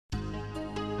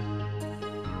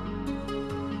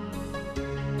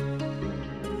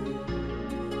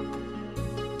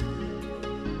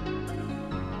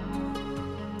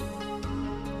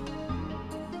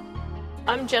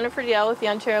I'm Jennifer Diel with the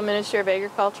Ontario Ministry of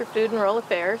Agriculture, Food and Rural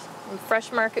Affairs. I'm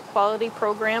Fresh Market Quality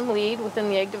Program Lead within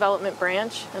the Egg Development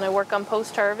Branch, and I work on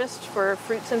post-harvest for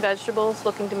fruits and vegetables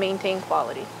looking to maintain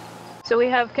quality. So we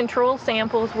have control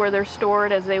samples where they're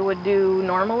stored as they would do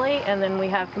normally, and then we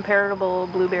have comparable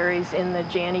blueberries in the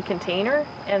Janny container,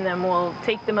 and then we'll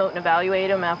take them out and evaluate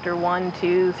them after 1,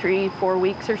 2, 3, 4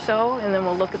 weeks or so, and then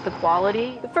we'll look at the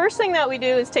quality. The first thing that we do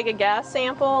is take a gas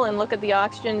sample and look at the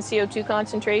oxygen and CO2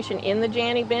 concentration in the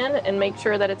Janny bin and make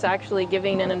sure that it's actually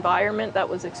giving an environment that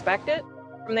was expected.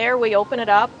 From there we open it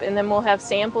up, and then we'll have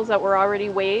samples that were already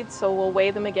weighed, so we'll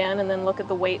weigh them again and then look at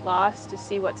the weight loss to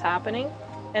see what's happening.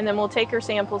 And then we'll take our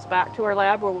samples back to our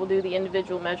lab where we'll do the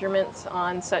individual measurements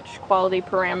on such quality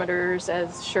parameters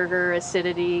as sugar,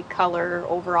 acidity, color,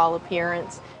 overall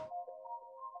appearance.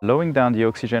 Lowering down the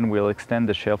oxygen will extend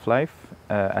the shelf life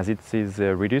as it is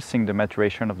reducing the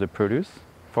maturation of the produce.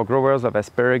 For growers of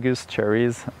asparagus,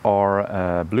 cherries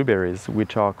or blueberries,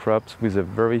 which are crops with a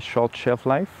very short shelf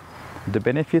life, the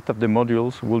benefit of the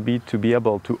modules will be to be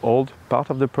able to hold part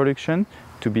of the production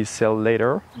to be sold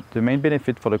later. The main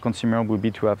benefit for the consumer will be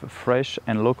to have fresh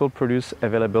and local produce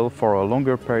available for a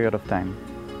longer period of time.